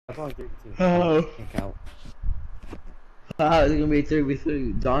That's only 3v2. Oh. Can't count. It's gonna be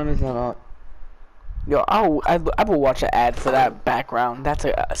 3v3. Donovan's not on. Yo, I will watch an ad for that background. That's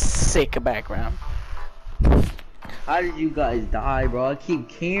a sick background. How did you guys die, bro? I keep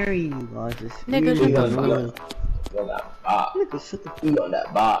carrying you guys. Nigga, shut the fuck up. On that box. Nigga, shut the fuck We on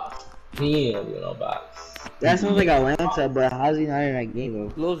that box. He ain't on no box. That sounds like Atlanta, but how's he not in that game,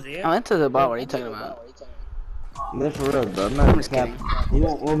 though? Lil Zan? I'm into the ball. What are you talking about? No, for real, bro. I'm just kidding. You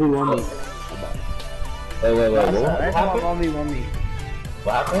won't 1v1 me. Wait. What That's not happened? 1v1 me.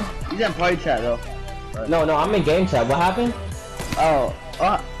 What happened? He's in party chat, though. No, I'm in game chat. What happened? Oh.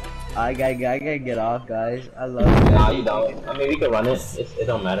 I gotta get off, guys. I love you. Nah, you don't. I mean, we can run it. It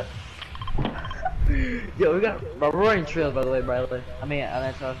don't matter. Yo, we're running trails, by the way, Bradley. I mean,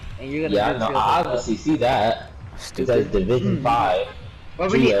 Atlanta. And you're gonna Yeah, do no, trails I with us. obviously see that. Stupid. It says Division 5.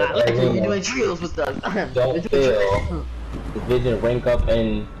 But we need Trio, Atlanta. You're Arizona. doing trails with us. Don't fail. Division rank up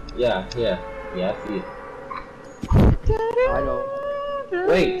and yeah, I see it. I know.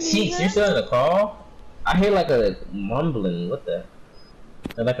 Wait, Cheeks, you're still in the call? I hear like a mumbling. What the?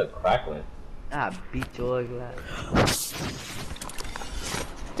 Or like a crackling. Ah, beat your glass.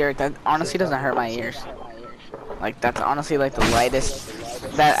 Derek, that honestly doesn't hurt my ears. Like, that's honestly like the lightest.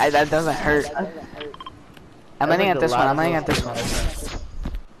 That doesn't hurt. I'm landing at this one. I'm landing at this one.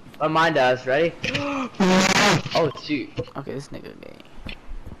 Oh, mine does. Ready? Oh shoot. Okay, this nigga gay.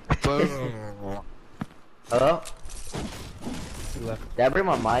 Hello? He left. Did I bring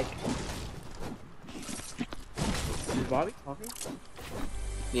my mic? Is Bobby talking?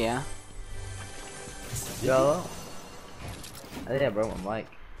 Yeah. Yo. I think I broke my mic.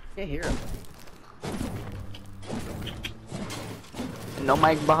 Can't hear him. No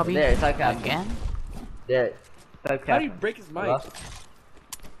mic, Bobby. There, it's like Again? There. It's How do you break his mic? Hello?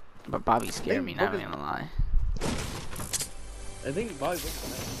 But Bobby scared me. Not gonna lie. I think Bobby broke his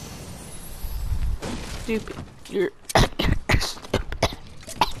mic. Stupid. You're.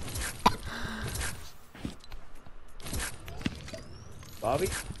 Bobby?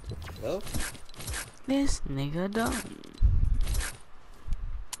 Hello? This nigga dumb.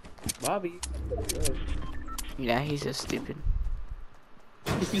 Bobby? Yeah, he's just stupid.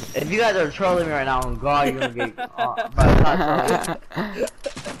 If you guys are trolling me right now, on God, you're gonna get. Bro,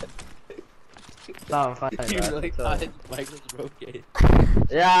 it's not funny, You bro. really It's thought so- his mic was broken.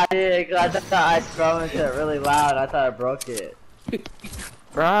 Yeah, I did, cause I thought I scrolled into it really loud. I thought I broke it.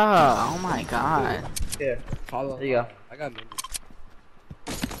 Bro, oh my god. Here, Follow. there you go. I got mini.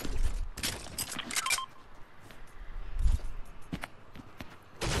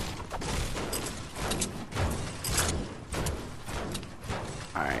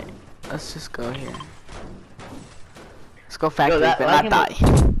 Alright, let's just go here. Let's go factory, that- but that not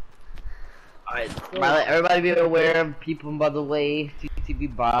can die. Alright, everybody be aware, people by the way, TTB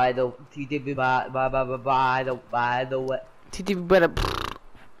by the way. TTV better.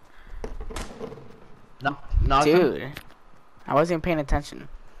 No, Dude, I wasn't even paying attention.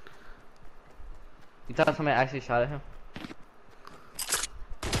 You thought somebody actually shot at him?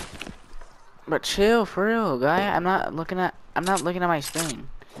 But chill, for real, guy. I'm not looking at my screen.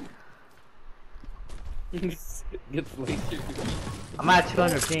 Gets laser. I'm at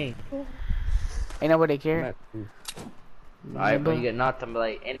 200 ping. Ain't nobody care. Alright, but you get knocked, I'm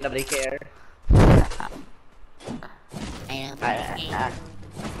like, ain't nobody care.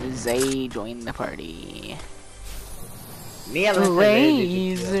 Zay joined the party. Me and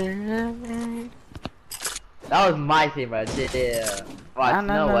Laser. That was my team, bro. Yeah. Watch,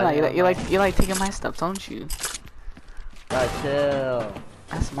 No. You like taking my stuff, don't you? Bro, chill.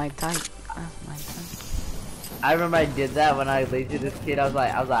 That's my type. That's my type. I remember I did that when I lasered this kid. I was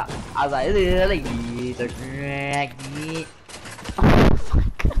like, Oh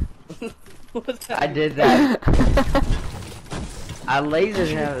fuck. What's that? I did that. I lasered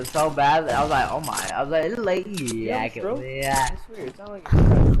him so bad that I was like, oh my. I was like, it's like, yeah, bro? I yeah. swear, it sounded like a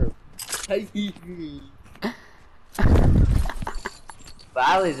transfer. But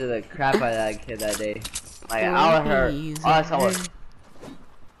I lasered the crap out of that kid that day. Like, all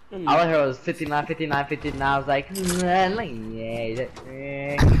I heard was 59, 59, 59. I was like, yeah.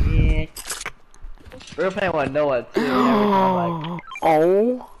 We were playing with Noah too. And everything. I'm like,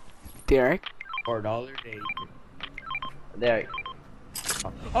 Oh, Derek. $4 day. there.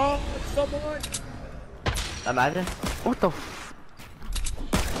 Oh, someone! Imagine. What the?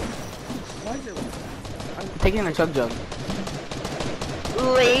 Why is it? I'm taking a chug jug.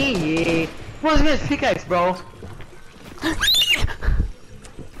 Lee. What's this pickaxe, bro?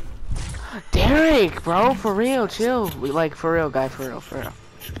 Derek, bro, for real, chill. We like for real, guy, for real.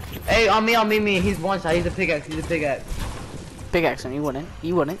 Hey, on me. He's one shot. He's a pickaxe. Pickaxe him. You wouldn't.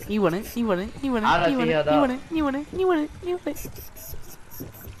 You wouldn't. You wouldn't. You wouldn't. You wouldn't. I don't You know if he wouldn't. healed You up. wouldn't. You wouldn't. You wouldn't. You wouldn't.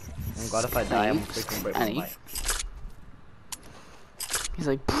 I'm glad if I die, I'm freaking break my Honey. mic. He's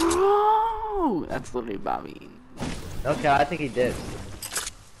like, bro. That's literally Bobby. Okay, I think he did.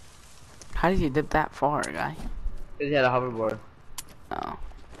 How did you dip that far, guy? Cause he had a hoverboard. Oh.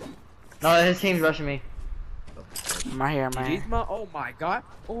 No, his team's rushing me. I'm right here. I'm right here. Oh my god.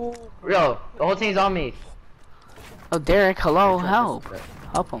 Oh. Yo, the whole team's on me. Oh, Derek. Hello. Help.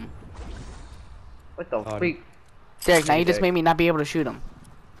 Help him. What the Oh, freak? Derek, now you just Derek. made me not be able to shoot him.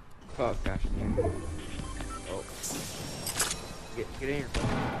 Oh gosh. Oh. Get in here.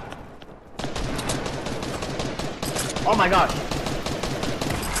 Oh my gosh.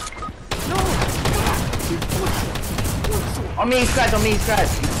 On me, scratch, on me, scratch.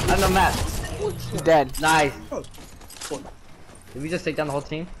 I'm the map. He's dead. Nice. Did we just take down the whole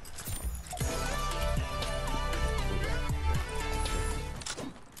team?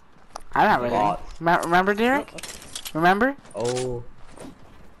 I'm not ready. Bots. Remember, Derek? Remember? Oh.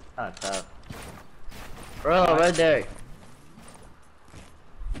 Kinda tough. Bro, right there.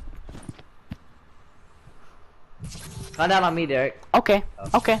 Come down on me, Derek. Okay.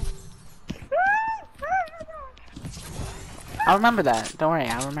 Okay. I'll remember that. Don't worry.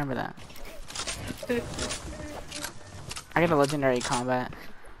 I'll remember that. I got a legendary combat.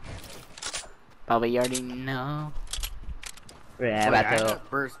 Bobby, you already know. Yeah, Wait, about to. got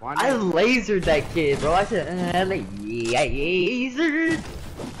first. Why I not? lasered that kid, bro. I said, lasered.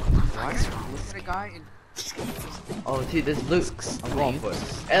 Why not? Look at a guy and. Oh, dude, this loot. I'm going for it.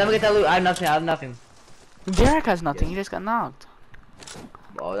 Hey, let me get that loot. I have nothing. I have nothing. Derek has nothing. He just got knocked.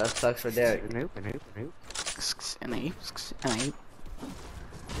 Oh, that sucks for Derek. Nope. And I.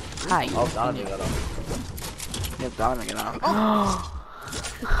 Hi. Oh, Donovan got off. Yep, Donovan get off.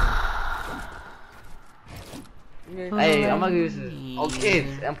 Hey, I'm gonna use this. Oh,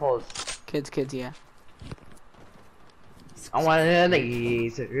 kids, impulse. Kids, yeah. I want to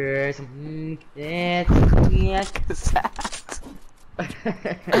laser some. Yeah.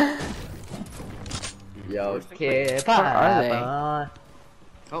 Yo, kid, Where are they?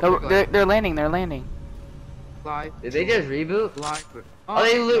 Papa. They're landing. They're landing. Live. Did they just reboot? Live. Oh,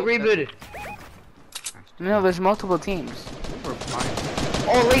 they rebooted. No, there's multiple teams.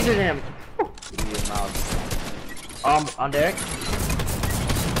 Oh, lasered him. On Derek.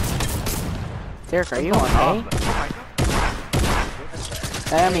 Derek, are you on A?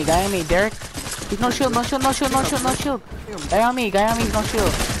 Guy on me, Derek. He's no shield. Guy on me, he's no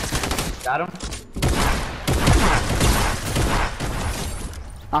shield. Got him.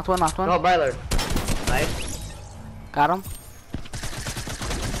 Knocked one. No, Bryler. Nice. Got him.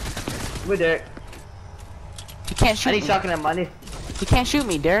 With Derek. He can't I shoot need me. shotgun him money. He can't shoot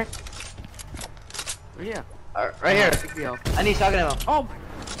me, Derek. Yeah. Right here. Oh. I need shotgun ammo. Oh my.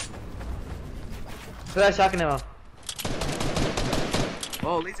 Who has shotgun ammo?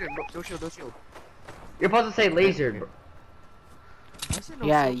 Oh, laser. No shield. You're supposed to say laser, bro.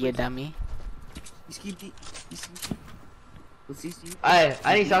 Yeah, you dummy. He's keep. Let's see. I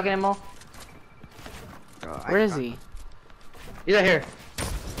need shotgun ammo. Where is he? He's right here.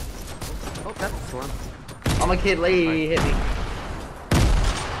 Oh, that's the one. I'm a kid. Lady hit me.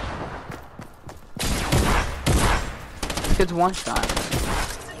 This kid's one shot.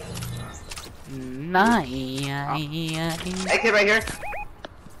 Nice. Hey, kid, right here.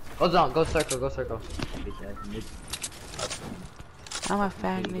 Go zone. Go circle. I'm a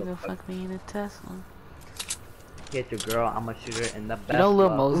fag nigga. Fuck me in a Tesla. Get your girl. I'm a shooter in the best. You know Lil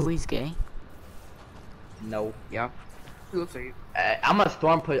love. Mosley's gay? No. Yeah. He looks like. I'm a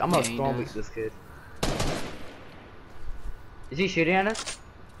storm push. I'm Yeah, a he storm does. with this kid. Is he shooting at us?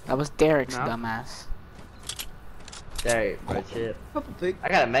 That was Derek's No. dumbass. There, bro, shit. Couple things. I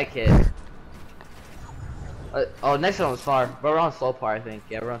got a med kit. Oh, next one was far, but we're on slow part, I think.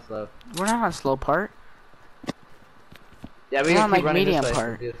 Yeah, we're on slow. We're not on slow part. Yeah, We're we can on, keep like, running medium this way.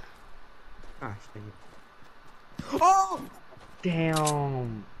 part. Gosh, dang it. Oh!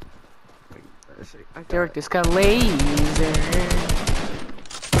 Damn. Derek just got laser.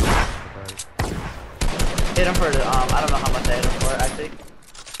 Hit him for the I don't know how much I hit him for. I think.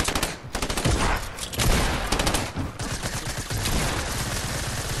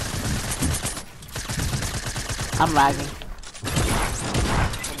 I'm lagging.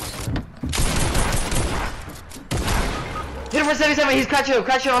 Hit him for 77. He's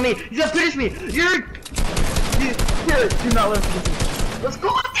crouching on me. He's gonna finish me. Here. Do not let him finish me. Let's go.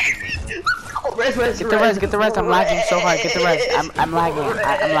 Let's go. Res. Get the rest. I'm lagging so hard. Get the rest. I'm lagging.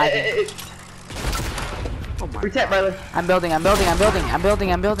 I'm lagging. Oh my. Reset, brother. I'm building. I'm at 11.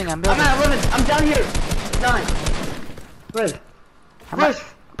 I'm down here. 9. Res. I'm not- Res.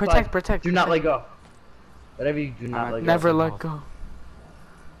 Protect, protect. Do not let go. Whatever you do not let go. Never let go.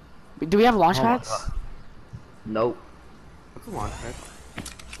 Do we have launch Oh my pads? God. Nope. What's a launch pad?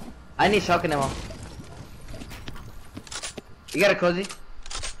 I need shotgun ammo. You got a cozy?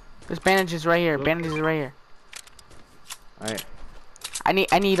 There's bandages right here. Bandages right here. Alright.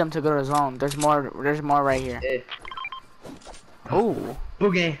 I need them to go to zone. There's more right here. Yeah. Oh.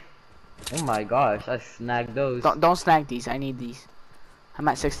 Boogie. Oh my gosh, I snagged those. Don't snag these. I need these. I'm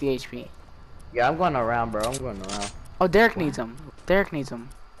at 60 HP. Yeah, I'm going around, bro. I'm going around. Oh, Derek needs them. Derek needs them.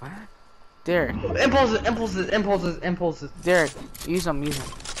 What? Derek. Impulses. Derek, use them. Use them.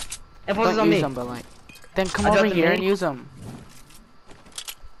 Impulses Don't on use me. them, but like, then come I got over the here mini. and use them.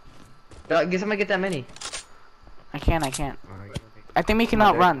 Get somebody get that mini. I can't. Alright, I think we can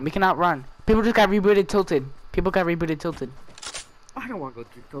outrun. We can outrun. People just got rebooted tilted. People got rebooted tilted. I don't want to go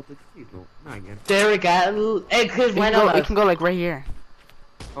through tilted. Please don't. Not again. Derek, hey, Chris, land on We us. can go like right here.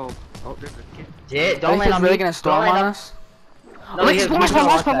 Oh, there's a kid. Yeah, Don't don't land on me. really gonna storm Don't land on us. No, Wait, he's launch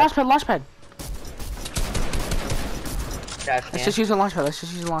pad. Trash Let's can. just use a launch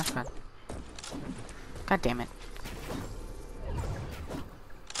pad. God damn it.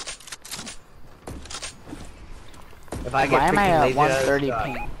 If I get Why am I at freaking lazy, 130 I'll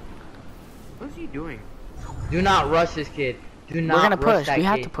ping? What is he doing? do not rush this kid. Do not We're gonna rush push. that We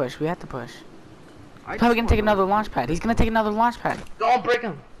have kid. to push. We have to push. I Probably gonna just take wanna another go- launch pad. He's gonna take another launch pad. Don't break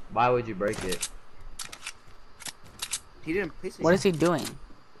him. Why would you break it? He didn't place it. What is he doing?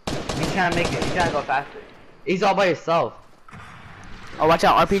 He's trying to make it. He's trying to go faster. He's all by himself. Oh, watch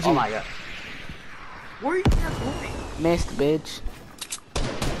out, RPG. Oh my god. Where are you guys going? Missed, bitch.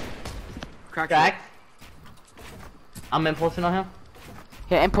 Crack. I'm impulsing on him.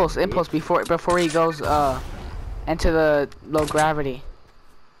 Yeah, impulse before he goes into the low gravity.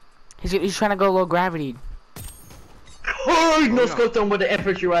 He's trying to go low gravity. Oh, no no. scope him with the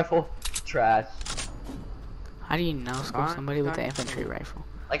infantry rifle. Trash. How do you no scope Fine, somebody with the fine. infantry rifle?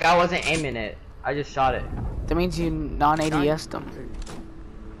 Like I wasn't aiming it. I just shot it. That means you non-ADS'd them.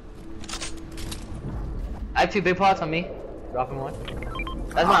 I have 2 big pots on me. Dropping one.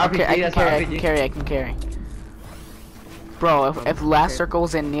 That's my RPG. I That's my RPG. I can carry. Bro, if last circle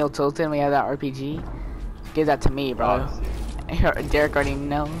was in Neil Tilton and we had that RPG, give that to me, bro. Derek already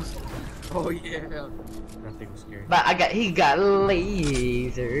knows. Oh yeah. That thing was scary. But he got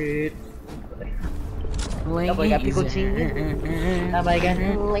lasered. Nobody got pickle cheese. Nobody got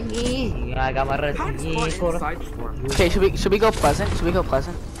lasered. I got my How does recipe. side storm? Okay, should we go pleasant?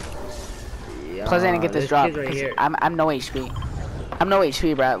 Pleasant and get this drop. Right 'cause here. I'm no HP. I'm no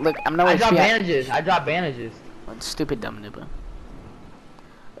HP, bro. Look, I'm no I HP. dropped bandages. I dropped bandages. Stupid dumb noob.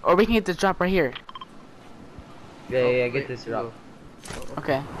 Or we can get this drop right here. Yeah, get this drop.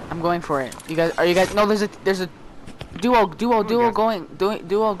 Okay, I'm going for it. Are you guys? No, there's a duo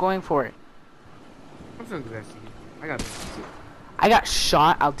going for it. I'm so good. I got this. I got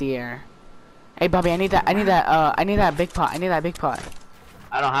shot out the air. Hey, Bobby, I need that big pot. I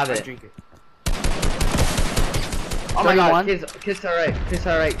don't have I it. drink it. Oh my god, 31? kiss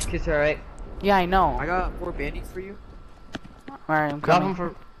her right. Yeah, I know. I got 4 bandies for you. Alright, I'm Drop coming. him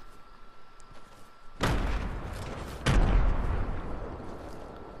for.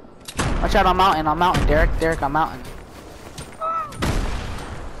 Watch out, I'm mountain, Derek, I'm mountain.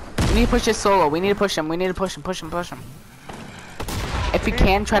 We need to push this solo. We need to push him. Push him. If you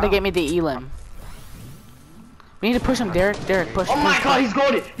can, try to get me the elim. We need to push him, Derek, push. Oh my push, god,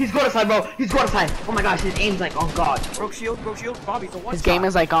 push. he's going to side, bro. He's going to side. Oh my gosh, his aim's like on god. Broke shield. Bobby, the one His game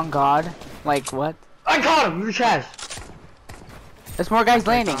is like on God. Like what? I caught him. You're trash. There's more guys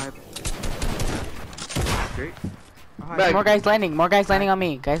landing. Great. Back. More guys landing on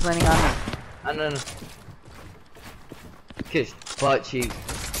me. No. Kiss butt cheek.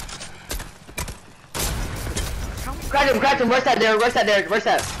 Crack him. Rush that, Derek.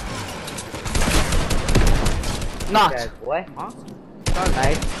 Knocked. Okay, what? Awesome.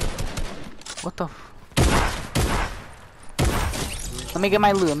 Nice. What the f— Let me get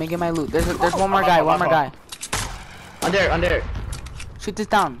my loot. There's one more guy. On Derek. Shoot this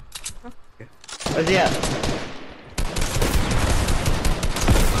down. Where's he at?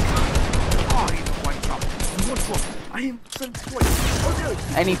 Oh, he's a one shot. One shot. I am 720. Oh, dude.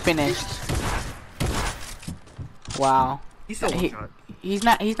 And he finished. Wow. He's still one shot. He's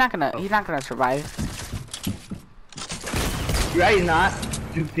not gonna survive. You're right, he's not.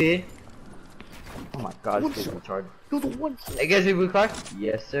 Stupid. Oh my god, this is retarded. He was a one shot. Hey, guys, blue card?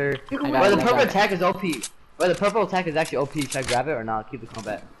 Yes, sir. got Bro, the it, I purple got it. attack is OP. Bro, the purple attack is actually OP. Should I grab it or not? Keep the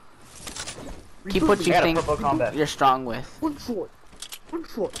combat. Keep what you I got a think purple combat. you're strong with. One shot.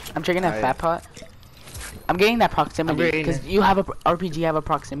 I'm drinking that Alright. fat pot. I'm getting that proximity getting because it. you have a RPG have a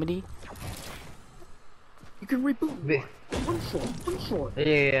proximity. You can reboot. Be- One shot.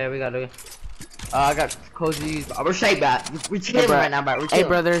 Yeah, we got it. I got cozy. We're safe, bat. We're chilling bro. right now, bat. We're Hey, chilling.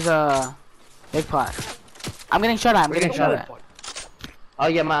 bro, there's a big pot. I'm getting shot at. I'm We're getting getting shot shot at. Oh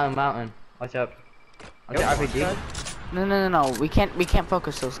yeah, mountain. Watch out. Watch out, RPG. No. We can't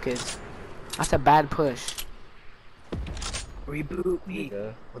focus those kids. That's a bad push. Reboot me.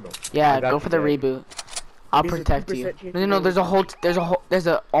 Yeah, I got go you, for the guys. reboot. I'll There's a protect 2% you. chance No, of there's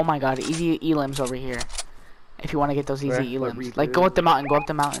a oh my god, easy elims over here. If you want to get those easy Where? elims. Like go up the mountain, go up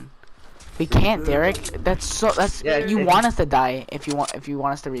the mountain. We can't, Derek. That's Yeah, you it- want us to die if you want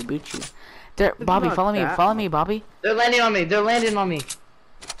us to reboot you. Derek, It's Bobby, not follow me, that follow me, Bobby. They're landing on me. They're landing on me.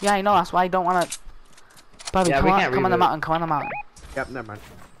 Yeah, I know, that's why I don't wanna Bobby, Yeah, come we on can't come on the reboot. mountain, come on the mountain. Yep, never mind.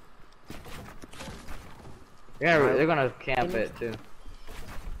 They're gonna camp it too.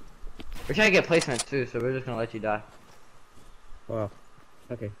 We're trying to get placements too, so we're just gonna let you die. Wow.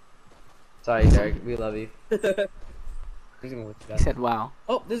 Okay. Sorry, Derek. We love you. He's gonna let you He die. said wow.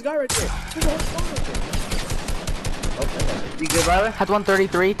 Oh, this guy right there. There's a whole spawn right there. You good, brother? Tad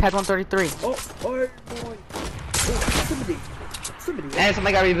 133, Tad 133. Oh, boy. Oh, somebody. And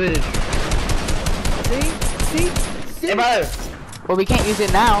somebody got rebooted. See? Hey, brother. Well, we can't use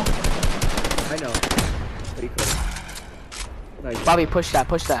it now. I know. But he could. Nice. Bobby, push that,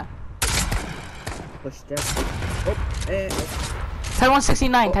 push that. Push that. Oh, and. Tag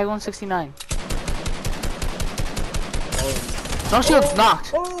 169, tag 169. Oh. No shields,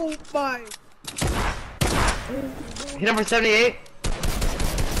 knocked. Oh my. Hit him for 78.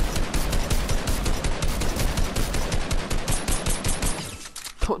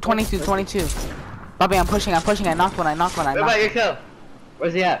 Tw 22. Bobby, I'm pushing, I knocked one, I knocked one, I What about your knocked kill?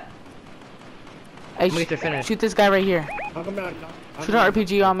 Where's he at? Hey, Let me get your finish. shoot this guy right here. Knock him out. Shoot an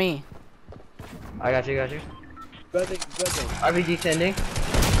RPG on me. I got you. Brother. RPG sending.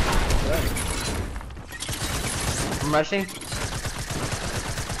 I'm rushing.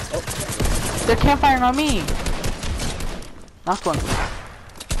 They're campfiring on me. Knocked one.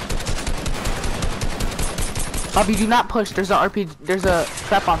 Bobby, do not push. There's a RPG. There's a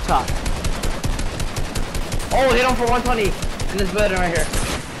trap on top. Oh, hit him for 120 in this building right here.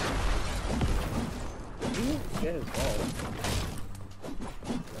 Get his ball.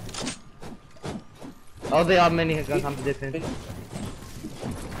 Oh, they all many guns. I'm dipping.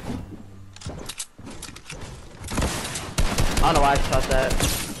 I don't know why I shot that.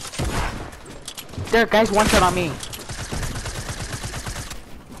 There, guys, one shot on me.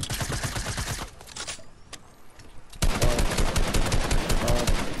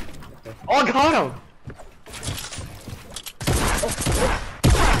 Oh, I got him.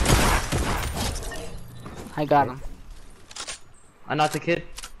 I got him. I knocked the kid.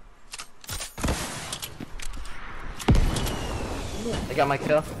 I got my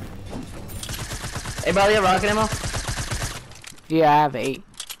kill. Hey, brother, you have rocket ammo? Yeah, I have 8.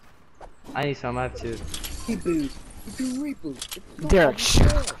 I need some. I have 2. Reboot. You can reboot. Derek,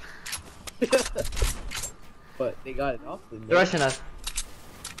 shut up. But they got it off the They're rushing us.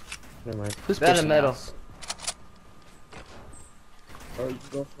 Never mind. Who's They're in the pushing middle. us? Or you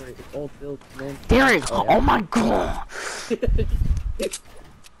can go for it. Old build, man. Derek, Oh, yeah. oh my god.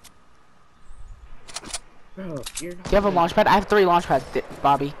 Bro, you're not. Do you have a launch pad? I have 3 launch pads,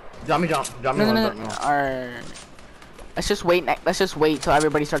 Bobby. Drop me No. one. Let's just wait. Let's just wait till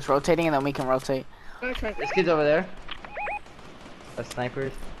everybody starts rotating, and then we can rotate. This kid's over there. The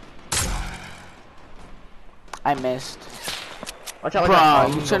snipers. I missed. Watch out, Bro,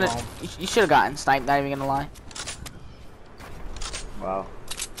 watch you out. shouldn't. You should have gotten sniped. Not even gonna lie. Wow.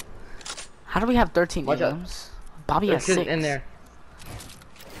 How do we have 13 Watch out. names? Bobby There's has kids 6. in there.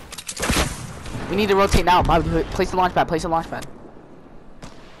 We need to rotate now. Bobby, place the launch pad. Place the launch pad.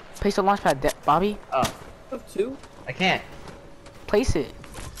 Place the launch pad, Bobby. Oh, Have 2? I can't. Place it.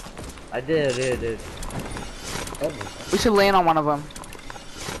 I did. Oh my god. We should land on one of them.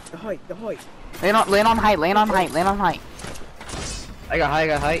 The height. Land on height. Land on height. I got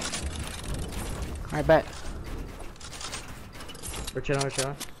height. I bet. We're chilling.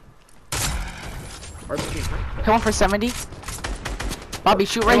 RPG. Hit one for 70. Bobby,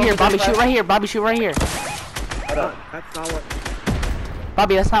 shoot right here. Bobby, shoot right here. Bobby, shoot right here. That's not what.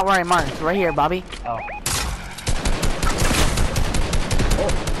 Bobby, that's not where I marked. Right here, Bobby. Oh.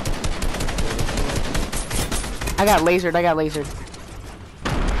 I got lasered.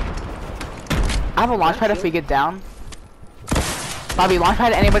 I have a launch pad if we get down. Bobby, launch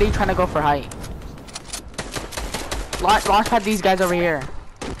pad anybody trying to go for height. Launch pad these guys over here.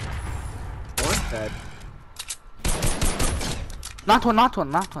 Launch pad. Knocked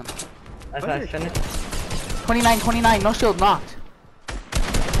one. That's nice. Finish. 29, 29, no shield, knocked.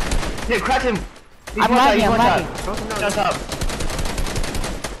 Here, crack him. He's I'm one shot, lagging, he's I'm one lagging. shot. Shut up.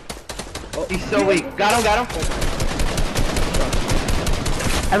 Oh, he's so weak. Got him, got him.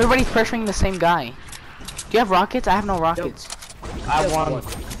 Everybody's pressuring the same guy. Do you have rockets? I have no rockets. I won.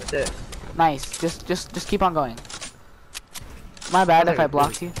 That's it. Nice. Just keep on going. My bad if I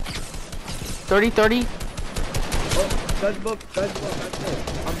blocked you. 30, 30. Oh, judge book, judge book, that's it.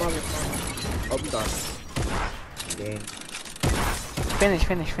 I'm bombing. Oh, I'm done. Dang.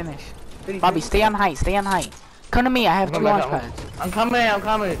 Finish. Bobby, stay on height, stay on height. Come to me, I have 2 launch pads. I'm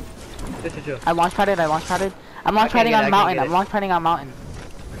coming. This is you. I launch padded. I'm launch padding on mountain. I'm launch padding on mountain.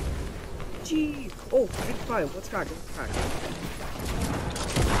 Jeez. Oh, 85. What's cracked?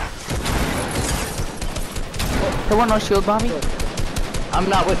 There was no shield, Bobby. I'm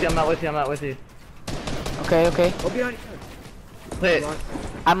not with you. Okay. Oh, behind you. Play it.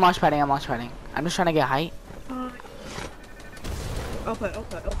 I'm launch padding. I'm just trying to get height. Up it.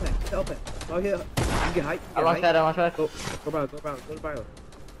 Oh, yeah. You get height. I launched that. Go to bio.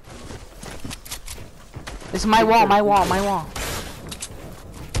 This is my wall. Yeah,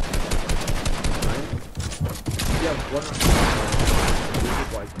 one.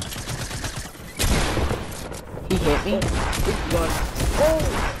 He hit me. Oh!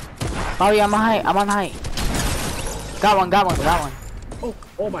 Bobby, I'm on height. Got one.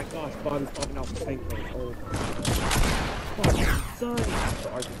 Oh my gosh, Bobby's popping out the tank thing. Oh. Son. The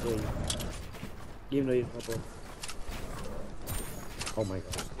RPG. Even though he's purple. Oh my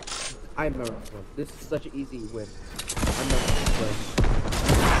god. I remember this one. This is such an easy win. I'm not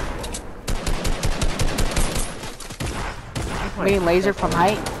I'm getting laser from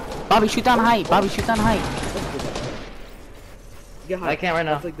height. Bobby, shoot down height. Get height. I can't right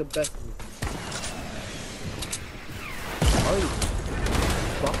now. That's like the best. Oh.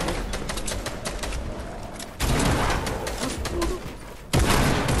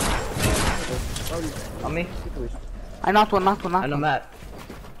 On me. I knocked one. I know Matt.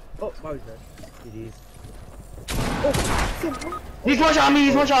 Oh, Bobby's dead. GG's. He's one shot on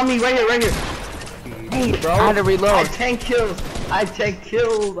me. Right here. Hey, bro. I had to reload. I had 10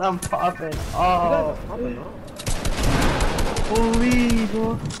 kills. I'm popping. Oh. Holy,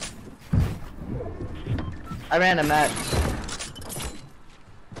 bro. I ran a Matt.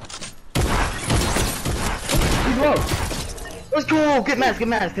 He's low. Let's go. Get Matt.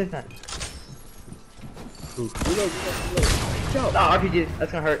 Reload. Oh, RPG.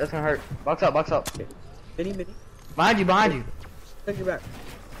 That's gonna hurt. Box up. Okay. Mini. Behind you. Take your back.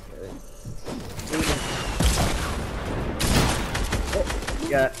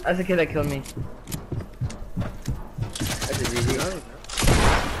 Yeah, that's the kid that killed me. That's a easy.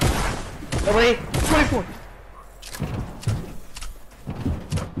 Oh wait, 24.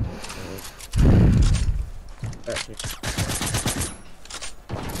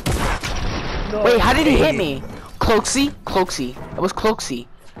 No, Wait, how did he hit me? Cloaksy? It was Cloaksy.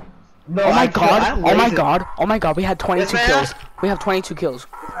 No, Oh my god, we had 22 kills. We have 22 kills.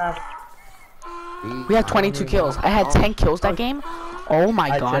 We had 22 kills. I had 10 kills that game. Oh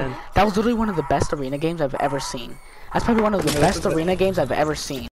my god. That was literally one of the best arena games I've ever seen. That's probably one of the best arena games I've ever seen.